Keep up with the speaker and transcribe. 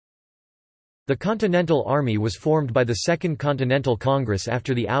The Continental Army was formed by the Second Continental Congress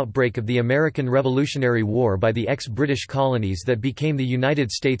after the outbreak of the American Revolutionary War by the ex-British colonies that became the United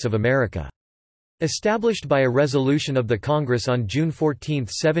States of America. Established by a resolution of the Congress on June 14,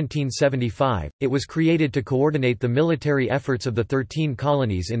 1775, it was created to coordinate the military efforts of the 13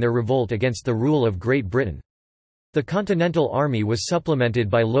 colonies in their revolt against the rule of Great Britain. The Continental Army was supplemented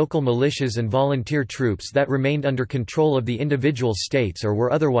by local militias and volunteer troops that remained under control of the individual states or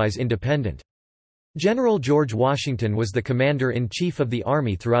were otherwise independent. General George Washington was the commander-in-chief of the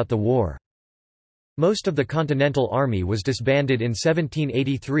army throughout the war. Most of the Continental Army was disbanded in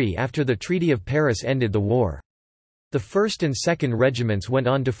 1783 after the Treaty of Paris ended the war. The 1st and 2nd Regiments went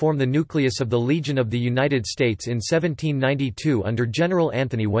on to form the nucleus of the Legion of the United States in 1792 under General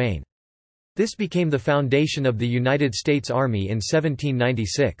Anthony Wayne. This became the foundation of the United States Army in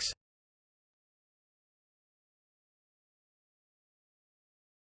 1796.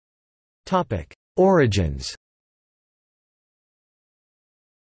 Origins.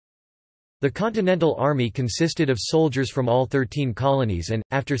 The Continental Army consisted of soldiers from all 13 colonies and,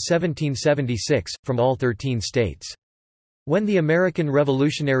 after 1776, from all 13 states. When the American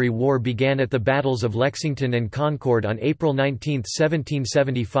Revolutionary War began at the battles of Lexington and Concord on April 19,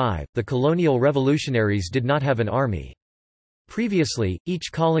 1775, the colonial revolutionaries did not have an army. Previously,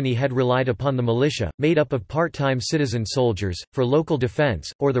 each colony had relied upon the militia, made up of part-time citizen soldiers, for local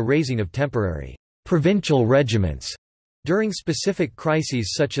defense, or the raising of temporary provincial regiments during specific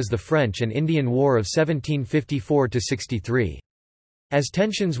crises such as the French and Indian War of 1754–63. As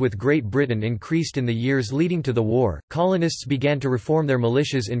tensions with Great Britain increased in the years leading to the war, colonists began to reform their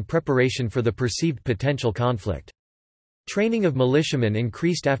militias in preparation for the perceived potential conflict. Training of militiamen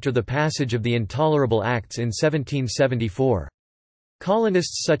increased after the passage of the Intolerable Acts in 1774.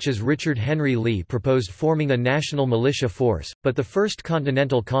 Colonists such as Richard Henry Lee proposed forming a national militia force, but the First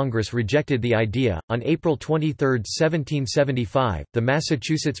Continental Congress rejected the idea. On April 23, 1775, the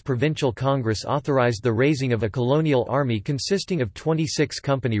Massachusetts Provincial Congress authorized the raising of a colonial army consisting of 26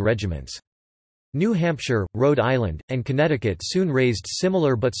 company regiments. New Hampshire, Rhode Island, and Connecticut soon raised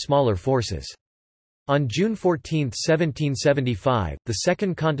similar but smaller forces. On June 14, 1775, the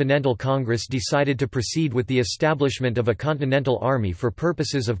Second Continental Congress decided to proceed with the establishment of a Continental Army for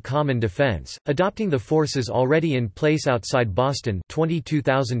purposes of common defense, adopting the forces already in place outside Boston,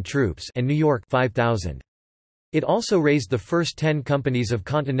 22,000 troops, and New York, 5,000. It also raised the first 10 companies of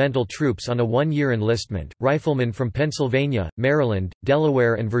Continental troops on a one-year enlistment, riflemen from Pennsylvania, Maryland,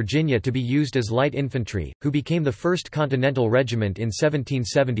 Delaware and Virginia to be used as light infantry, who became the 1st Continental Regiment in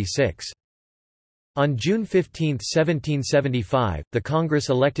 1776. On June 15, 1775, the Congress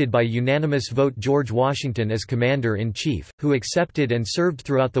elected by unanimous vote George Washington as Commander-in-Chief, who accepted and served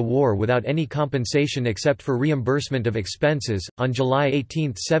throughout the war without any compensation except for reimbursement of expenses. On July 18,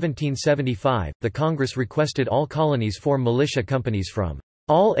 1775, the Congress requested all colonies form militia companies from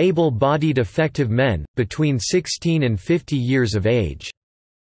all able-bodied effective men, between 16 and 50 years of age.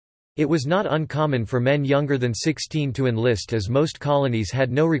 It was not uncommon for men younger than 16 to enlist, as most colonies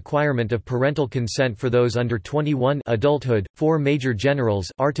had no requirement of parental consent for those under 21 adulthood. Four major generals,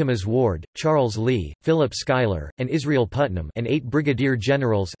 Artemas Ward, Charles Lee, Philip Schuyler, and Israel Putnam, and 8 brigadier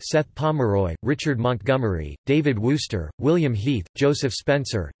generals, Seth Pomeroy, Richard Montgomery, David Wooster, William Heath, Joseph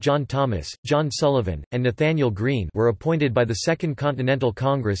Spencer, John Thomas, John Sullivan, and Nathaniel Greene, were appointed by the Second Continental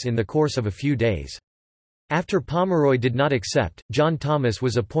Congress in the course of a few days. After Pomeroy did not accept, John Thomas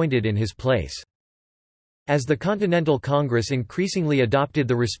was appointed in his place. As the Continental Congress increasingly adopted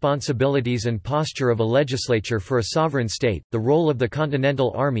the responsibilities and posture of a legislature for a sovereign state, the role of the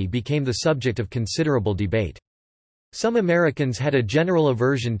Continental Army became the subject of considerable debate. Some Americans had a general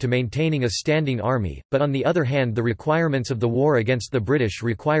aversion to maintaining a standing army, but on the other hand the requirements of the war against the British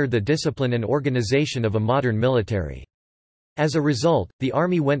required the discipline and organization of a modern military. As a result, the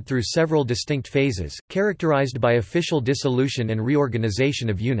Army went through several distinct phases, characterized by official dissolution and reorganization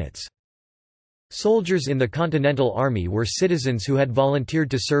of units. Soldiers in the Continental Army were citizens who had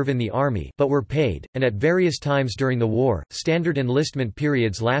volunteered to serve in the Army, but were paid, and at various times during the war, standard enlistment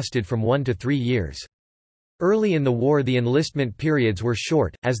periods lasted from 1 to 3 years. Early in the war the enlistment periods were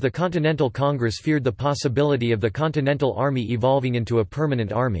short, as the Continental Congress feared the possibility of the Continental Army evolving into a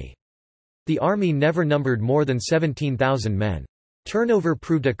permanent army. The Army never numbered more than 17,000 men. Turnover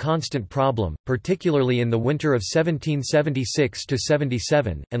proved a constant problem, particularly in the winter of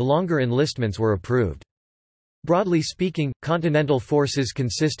 1776–77, and longer enlistments were approved. Broadly speaking, Continental forces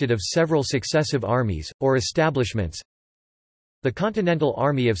consisted of several successive armies, or establishments. The Continental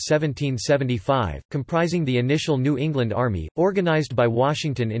Army of 1775, comprising the initial New England Army, organized by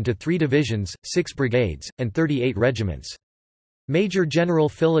Washington into 3 divisions, 6 brigades, and 38 regiments. Major General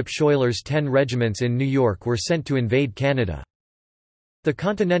Philip Schuyler's 10 regiments in New York were sent to invade Canada. The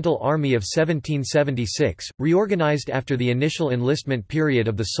Continental Army of 1776, reorganized after the initial enlistment period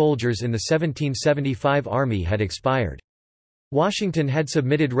of the soldiers in the 1775 Army had expired. Washington had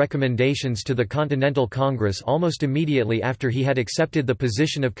submitted recommendations to the Continental Congress almost immediately after he had accepted the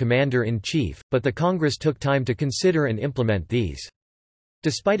position of Commander-in-Chief, but the Congress took time to consider and implement these.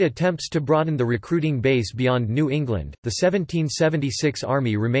 Despite attempts to broaden the recruiting base beyond New England, the 1776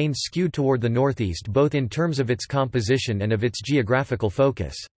 Army remained skewed toward the Northeast both in terms of its composition and of its geographical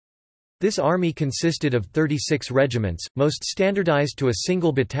focus. This army consisted of 36 regiments, most standardized to a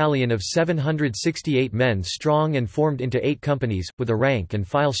single battalion of 768 men strong and formed into 8 companies, with a rank and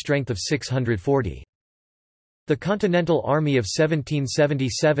file strength of 640. The Continental Army of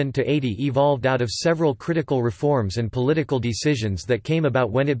 1777–80 evolved out of several critical reforms and political decisions that came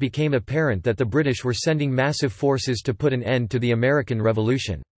about when it became apparent that the British were sending massive forces to put an end to the American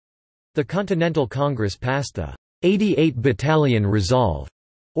Revolution. The Continental Congress passed the 88 Battalion Resolve,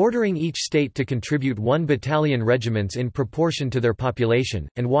 ordering each state to contribute 1 battalion regiments in proportion to their population,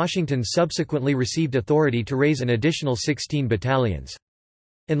 and Washington subsequently received authority to raise an additional 16 battalions.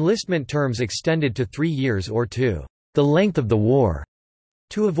 Enlistment terms extended to 3 years or to the length of the war,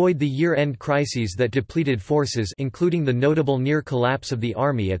 to avoid the year-end crises that depleted forces, including the notable near collapse of the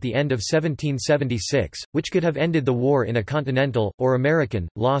Army at the end of 1776, which could have ended the war in a Continental, or American,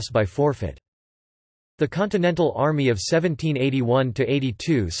 loss by forfeit. The Continental Army of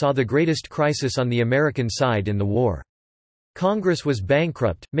 1781–82 saw the greatest crisis on the American side in the war. Congress was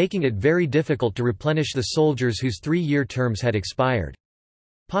bankrupt, making it very difficult to replenish the soldiers whose 3-year terms had expired.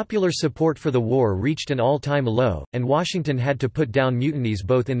 Popular support for the war reached an all-time low, and Washington had to put down mutinies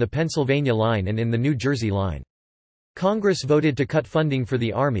both in the Pennsylvania line and in the New Jersey line. Congress voted to cut funding for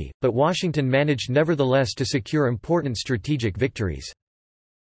the Army, but Washington managed nevertheless to secure important strategic victories.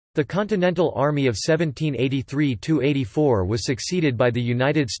 The Continental Army of 1783–84 was succeeded by the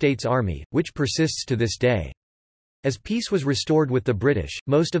United States Army, which persists to this day. As peace was restored with the British,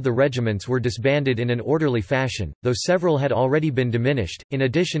 most of the regiments were disbanded in an orderly fashion, though several had already been diminished. In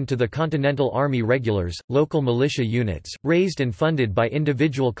addition to the Continental Army regulars, local militia units, raised and funded by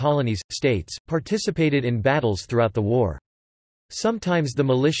individual colonies, states, participated in battles throughout the war. Sometimes the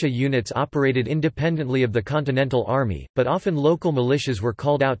militia units operated independently of the Continental Army, but often local militias were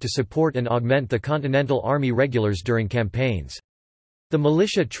called out to support and augment the Continental Army regulars during campaigns. The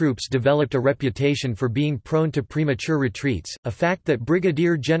militia troops developed a reputation for being prone to premature retreats, a fact that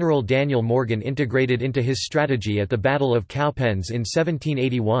Brigadier General Daniel Morgan integrated into his strategy at the Battle of Cowpens in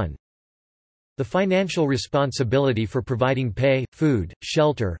 1781. The financial responsibility for providing pay, food,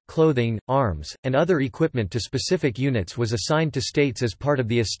 shelter, clothing, arms, and other equipment to specific units was assigned to states as part of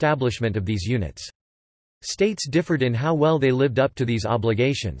the establishment of these units. States differed in how well they lived up to these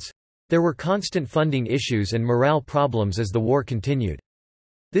obligations. There were constant funding issues and morale problems as the war continued.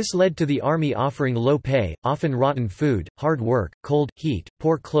 This led to the Army offering low pay, often rotten food, hard work, cold, heat,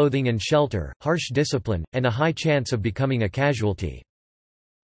 poor clothing and shelter, harsh discipline, and a high chance of becoming a casualty.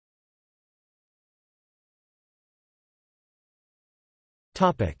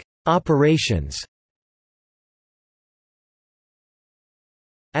 Operations.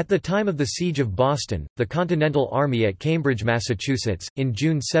 At the time of the Siege of Boston, the Continental Army at Cambridge, Massachusetts, in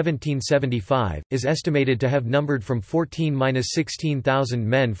June 1775, is estimated to have numbered from 14–16,000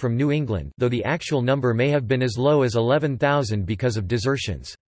 men from New England, though the actual number may have been as low as 11,000 because of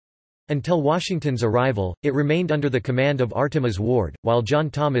desertions. Until Washington's arrival, it remained under the command of Artemas Ward, while John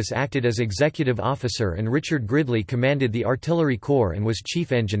Thomas acted as executive officer and Richard Gridley commanded the artillery corps and was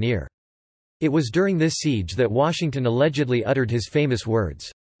chief engineer. It was during this siege that Washington allegedly uttered his famous words,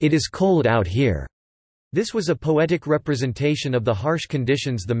 "It is cold out here." This was a poetic representation of the harsh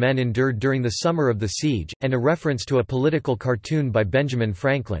conditions the men endured during the summer of the siege, and a reference to a political cartoon by Benjamin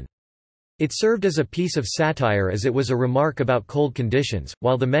Franklin. It served as a piece of satire as it was a remark about cold conditions,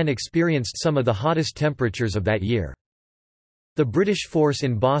 while the men experienced some of the hottest temperatures of that year. The British force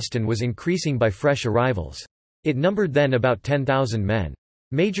in Boston was increasing by fresh arrivals. It numbered then about 10,000 men.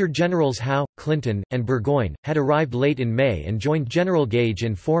 Major Generals Howe, Clinton, and Burgoyne, had arrived late in May and joined General Gage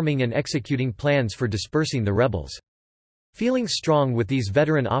in forming and executing plans for dispersing the rebels. Feeling strong with these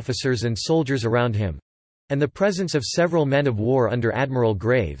veteran officers and soldiers around him—and the presence of several men of war under Admiral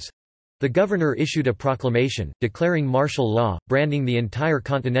Graves—the governor issued a proclamation, declaring martial law, branding the entire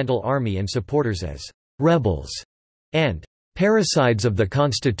Continental Army and supporters as «rebels» and «parricides of the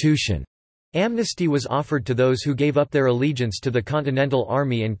Constitution». Amnesty was offered to those who gave up their allegiance to the Continental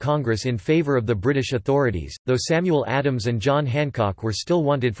Army and Congress in favor of the British authorities, though Samuel Adams and John Hancock were still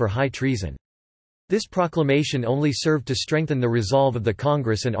wanted for high treason. This proclamation only served to strengthen the resolve of the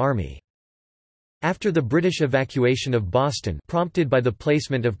Congress and Army. After the British evacuation of Boston, prompted by the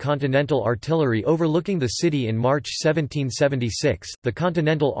placement of Continental artillery overlooking the city in March 1776, the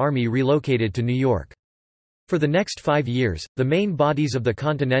Continental Army relocated to New York. For the next 5 years, the main bodies of the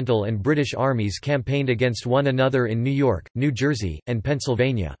Continental and British armies campaigned against one another in New York, New Jersey, and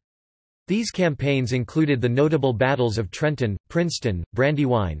Pennsylvania. These campaigns included the notable battles of Trenton, Princeton,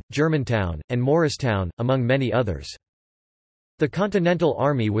 Brandywine, Germantown, and Morristown, among many others. The Continental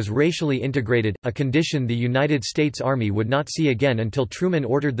Army was racially integrated, a condition the United States Army would not see again until Truman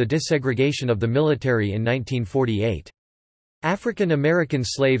ordered the desegregation of the military in 1948. African American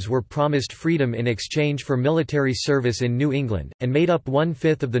slaves were promised freedom in exchange for military service in New England, and made up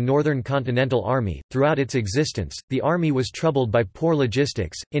 1/5 of the Northern Continental Army. Throughout its existence, the Army was troubled by poor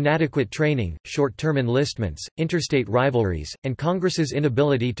logistics, inadequate training, short-term enlistments, interstate rivalries, and Congress's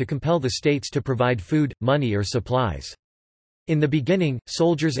inability to compel the states to provide food, money or supplies. In the beginning,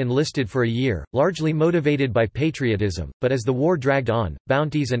 soldiers enlisted for a year, largely motivated by patriotism, but as the war dragged on,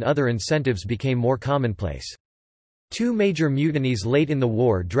 bounties and other incentives became more commonplace. Two major mutinies late in the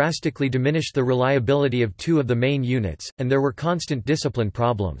war drastically diminished the reliability of two of the main units, and there were constant discipline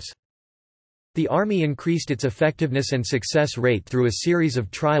problems. The Army increased its effectiveness and success rate through a series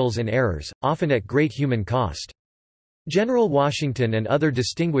of trials and errors, often at great human cost. General Washington and other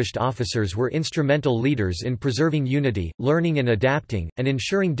distinguished officers were instrumental leaders in preserving unity, learning and adapting, and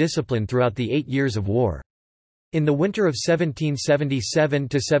ensuring discipline throughout the 8 years of war. In the winter of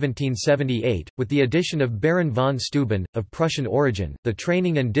 1777–1778, with the addition of Baron von Steuben, of Prussian origin, the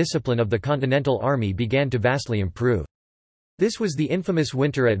training and discipline of the Continental Army began to vastly improve. This was the infamous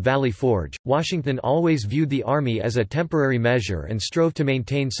winter at Valley Forge. Washington always viewed the Army as a temporary measure and strove to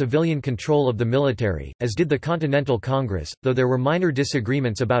maintain civilian control of the military, as did the Continental Congress, though there were minor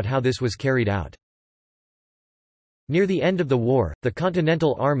disagreements about how this was carried out. Near the end of the war, the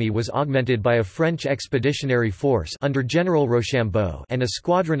Continental Army was augmented by a French expeditionary force under General Rochambeau and a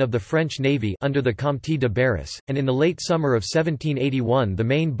squadron of the French Navy under the Comte de Barras, and in the late summer of 1781 the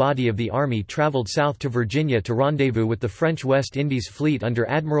main body of the army travelled south to Virginia to rendezvous with the French West Indies fleet under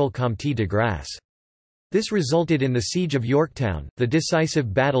Admiral Comte de Grasse. This resulted in the Siege of Yorktown, the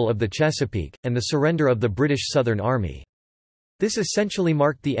decisive Battle of the Chesapeake, and the surrender of the British Southern Army. This essentially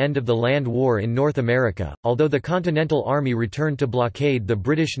marked the end of the land war in North America, although the Continental Army returned to blockade the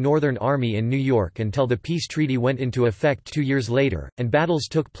British Northern Army in New York until the peace treaty went into effect 2 years later, and battles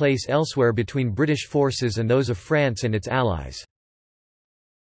took place elsewhere between British forces and those of France and its allies.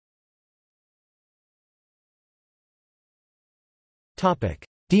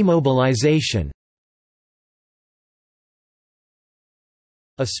 Demobilization.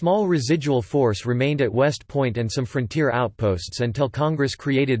 A small residual force remained at West Point and some frontier outposts until Congress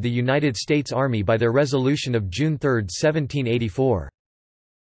created the United States Army by their resolution of June 3, 1784.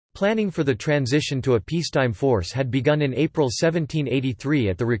 Planning for the transition to a peacetime force had begun in April 1783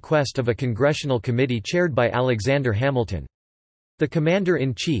 at the request of a congressional committee chaired by Alexander Hamilton. The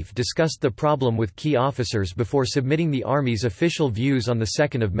commander-in-chief discussed the problem with key officers before submitting the Army's official views on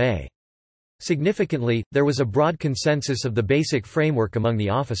 2 May. Significantly, there was a broad consensus of the basic framework among the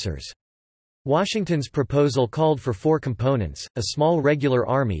officers. Washington's proposal called for 4 components: a small regular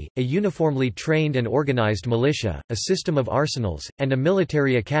army, a uniformly trained and organized militia, a system of arsenals, and a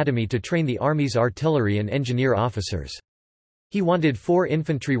military academy to train the Army's artillery and engineer officers. He wanted 4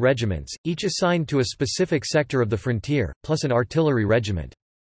 infantry regiments, each assigned to a specific sector of the frontier, plus an artillery regiment.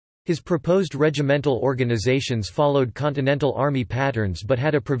 His proposed regimental organizations followed Continental Army patterns but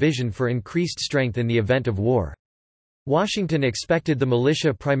had a provision for increased strength in the event of war. Washington expected the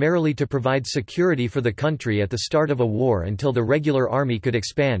militia primarily to provide security for the country at the start of a war until the regular army could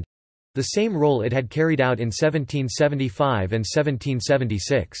expand—the same role it had carried out in 1775 and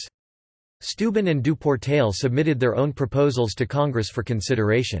 1776. Steuben and Duportail submitted their own proposals to Congress for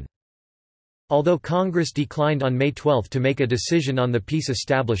consideration. Although Congress declined on May 12 to make a decision on the peace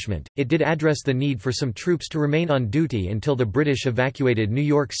establishment, it did address the need for some troops to remain on duty until the British evacuated New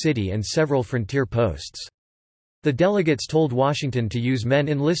York City and several frontier posts. The delegates told Washington to use men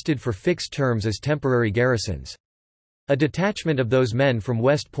enlisted for fixed terms as temporary garrisons. A detachment of those men from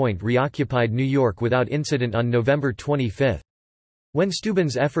West Point reoccupied New York without incident on November 25. When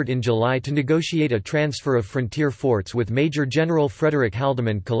Steuben's effort in July to negotiate a transfer of frontier forts with Major General Frederick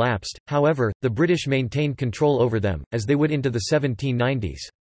Haldimand collapsed, however, the British maintained control over them, as they would into the 1790s.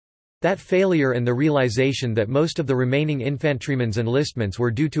 That failure and the realization that most of the remaining infantrymen's enlistments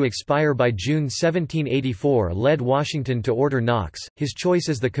were due to expire by June 1784 led Washington to order Knox, his choice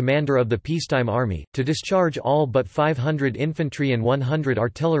as the commander of the peacetime army, to discharge all but 500 infantry and 100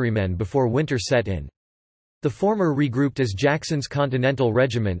 artillerymen before winter set in. The former regrouped as Jackson's Continental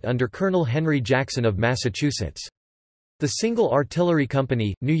Regiment under Colonel Henry Jackson of Massachusetts. The single artillery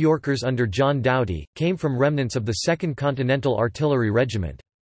company, New Yorkers under John Doughty, came from remnants of the 2nd Continental Artillery Regiment.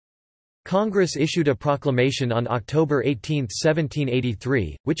 Congress issued a proclamation on October 18,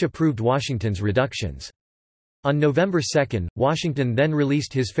 1783, which approved Washington's reductions. On November 2, Washington then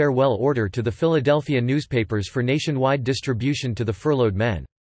released his farewell order to the Philadelphia newspapers for nationwide distribution to the furloughed men.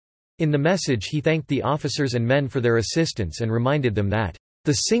 In the message he thanked the officers and men for their assistance and reminded them that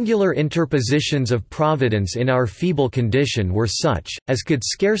the singular interpositions of Providence in our feeble condition were such, as could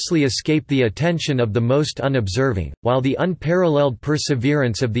scarcely escape the attention of the most unobserving, while the unparalleled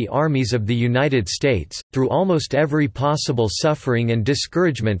perseverance of the armies of the United States, through almost every possible suffering and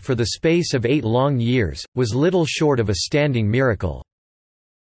discouragement for the space of 8 long years, was little short of a standing miracle."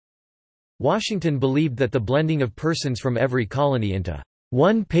 Washington believed that the blending of persons from every colony into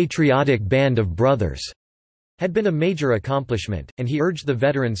one patriotic band of brothers had been a major accomplishment, and he urged the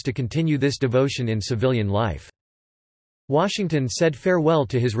veterans to continue this devotion in civilian life. Washington said farewell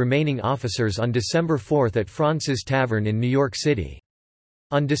to his remaining officers on December 4 at Fraunces Tavern in New York City.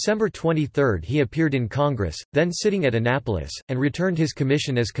 On December 23 he appeared in Congress, then sitting at Annapolis, and returned his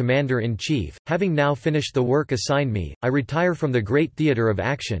commission as Commander-in-Chief. "Having now finished the work assigned me, I retire from the great theatre of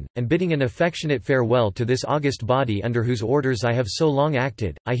action, and bidding an affectionate farewell to this august body under whose orders I have so long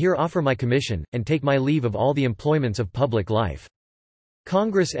acted, I here offer my commission, and take my leave of all the employments of public life."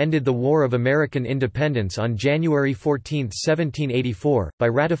 Congress ended the War of American Independence on January 14, 1784, by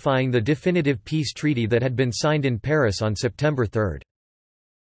ratifying the definitive peace treaty that had been signed in Paris on September 3.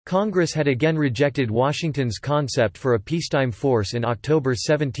 Congress had again rejected Washington's concept for a peacetime force in October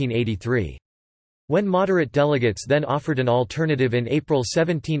 1783. When moderate delegates then offered an alternative in April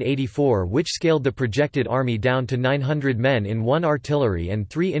 1784 which scaled the projected army down to 900 men in 1 artillery and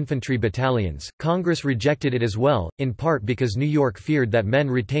 3 infantry battalions, Congress rejected it as well, in part because New York feared that men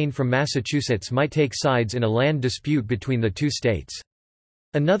retained from Massachusetts might take sides in a land dispute between the two states.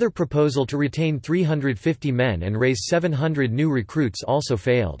 Another proposal to retain 350 men and raise 700 new recruits also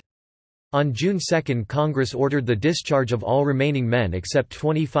failed. On June 2 Congress ordered the discharge of all remaining men except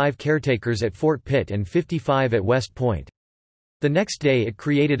 25 caretakers at Fort Pitt and 55 at West Point. The next day it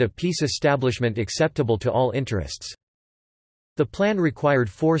created a peace establishment acceptable to all interests. The plan required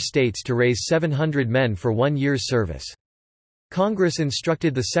 4 states to raise 700 men for 1 year's service. Congress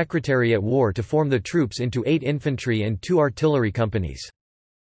instructed the Secretary at War to form the troops into 8 infantry and 2 artillery companies.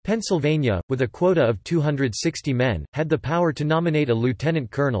 Pennsylvania, with a quota of 260 men, had the power to nominate a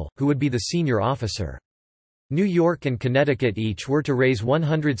lieutenant colonel, who would be the senior officer. New York and Connecticut each were to raise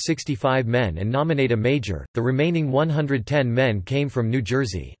 165 men and nominate a major, the remaining 110 men came from New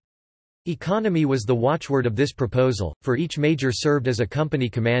Jersey. Economy was the watchword of this proposal, for each major served as a company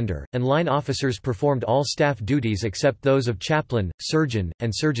commander, and line officers performed all staff duties except those of chaplain, surgeon,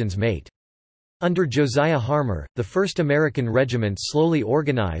 and surgeon's mate. Under Josiah Harmer, the 1st American Regiment slowly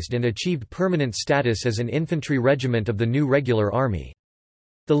organized and achieved permanent status as an infantry regiment of the new regular army.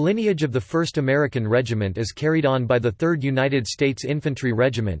 The lineage of the 1st American Regiment is carried on by the 3rd United States Infantry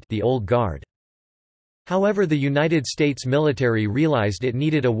Regiment, the Old Guard. However, the United States military realized it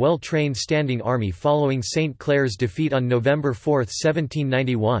needed a well-trained standing army following St. Clair's defeat on November 4,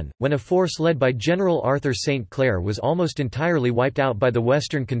 1791, when a force led by General Arthur St. Clair was almost entirely wiped out by the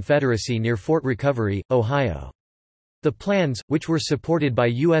Western Confederacy near Fort Recovery, Ohio. The plans, which were supported by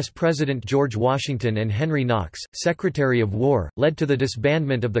U.S. President George Washington and Henry Knox, Secretary of War, led to the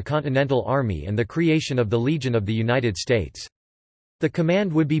disbandment of the Continental Army and the creation of the Legion of the United States. The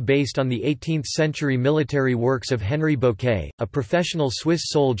command would be based on the 18th-century military works of Henry Bouquet, a professional Swiss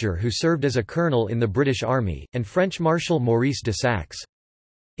soldier who served as a colonel in the British Army, and French Marshal Maurice de Saxe.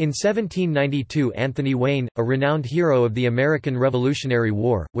 In 1792 Anthony Wayne, a renowned hero of the American Revolutionary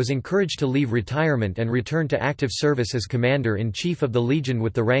War, was encouraged to leave retirement and return to active service as Commander-in-Chief of the Legion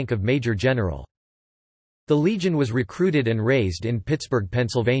with the rank of Major General. The Legion was recruited and raised in Pittsburgh,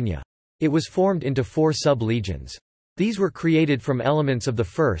 Pennsylvania. It was formed into 4 sub-legions. These were created from elements of the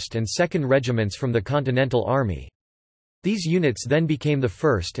 1st and 2nd Regiments from the Continental Army. These units then became the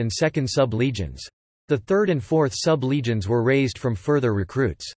 1st and 2nd sub-legions. The 3rd and 4th sub-legions were raised from further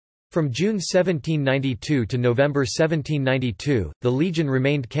recruits. From June 1792 to November 1792, the Legion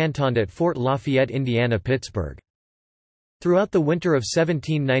remained cantoned at Fort Lafayette, Indiana, Pittsburgh. Throughout the winter of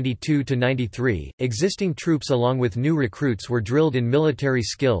 1792–93, existing troops along with new recruits were drilled in military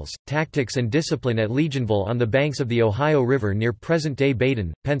skills, tactics and discipline at Legionville on the banks of the Ohio River near present-day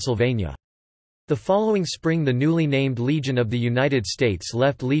Baden, Pennsylvania. The following spring the newly named Legion of the United States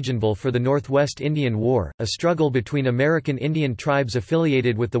left Legionville for the Northwest Indian War, a struggle between American Indian tribes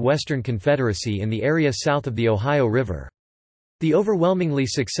affiliated with the Western Confederacy in the area south of the Ohio River. The overwhelmingly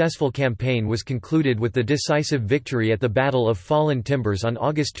successful campaign was concluded with the decisive victory at the Battle of Fallen Timbers on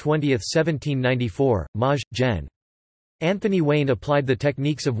August 20, 1794, Maj. Gen. Anthony Wayne applied the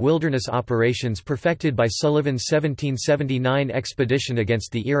techniques of wilderness operations perfected by Sullivan's 1779 expedition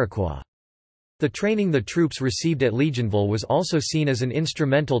against the Iroquois. The training the troops received at Legionville was also seen as an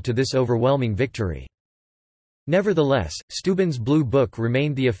instrumental to this overwhelming victory. Nevertheless, Steuben's Blue Book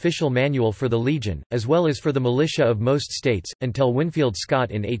remained the official manual for the Legion, as well as for the militia of most states, until Winfield Scott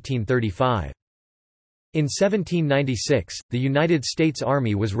in 1835. In 1796, the United States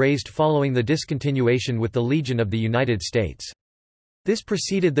Army was raised following the discontinuation with the Legion of the United States. This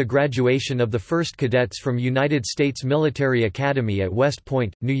preceded the graduation of the first cadets from United States Military Academy at West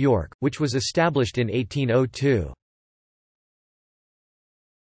Point, New York, which was established in 1802.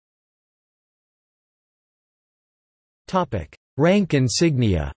 Rank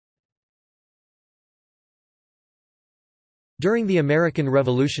insignia. During the American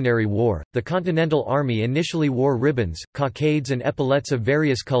Revolutionary War, the Continental Army initially wore ribbons, cockades and epaulets of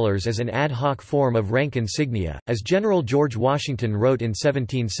various colors as an ad hoc form of rank insignia, as General George Washington wrote in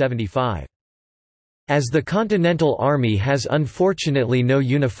 1775. As the Continental Army has unfortunately no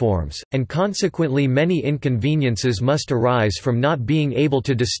uniforms, and consequently many inconveniences must arise from not being able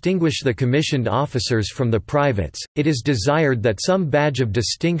to distinguish the commissioned officers from the privates, it is desired that some badge of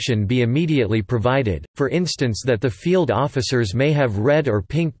distinction be immediately provided, for instance that the field officers may have red or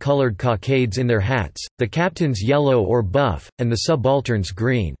pink-colored cockades in their hats, the captains yellow or buff, and the subalterns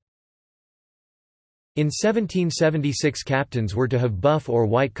green. In 1776 captains were to have buff or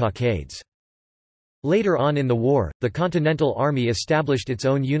white cockades. Later on in the war, the Continental Army established its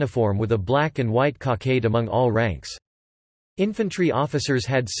own uniform with a black and white cockade among all ranks. Infantry officers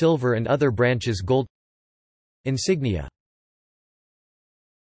had silver and other branches gold. Insignia.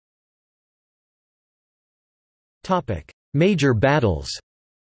 Major battles.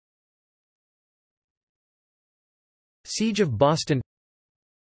 Siege of Boston,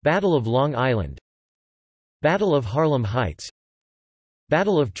 Battle of Long Island, Battle of Harlem Heights,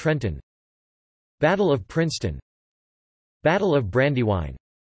 Battle of Trenton, Battle of Princeton, Battle of Brandywine,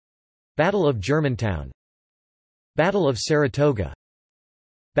 Battle of Germantown, Battle of Saratoga,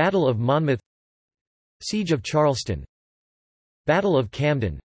 Battle of Monmouth, Siege of Charleston, Battle of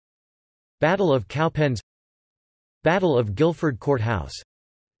Camden, Battle of Cowpens, Battle of Guilford Court House,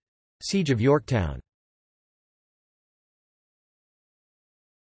 Siege of Yorktown.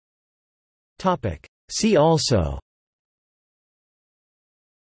 See also: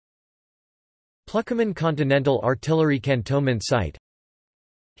 Pluckeman Continental Artillery Cantonment Site,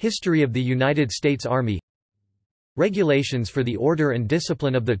 History of the United States Army, Regulations for the Order and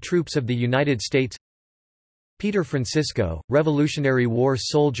Discipline of the Troops of the United States, Peter Francisco, Revolutionary War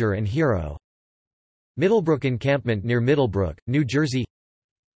soldier and hero, Middlebrook Encampment near Middlebrook, New Jersey,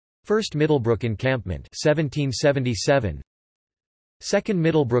 First Middlebrook Encampment 1777, Second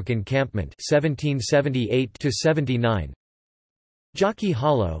Middlebrook Encampment 1778–79, Jockey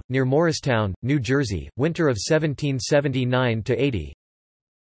Hollow, near Morristown, New Jersey, winter of 1779–80,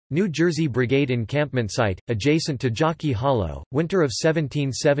 New Jersey Brigade Encampment Site, adjacent to Jockey Hollow, winter of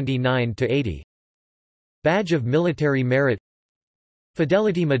 1779–80, Badge of Military Merit,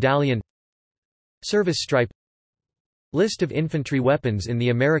 Fidelity Medallion, Service Stripe, List of infantry weapons in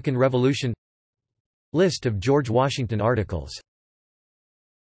the American Revolution, List of George Washington articles.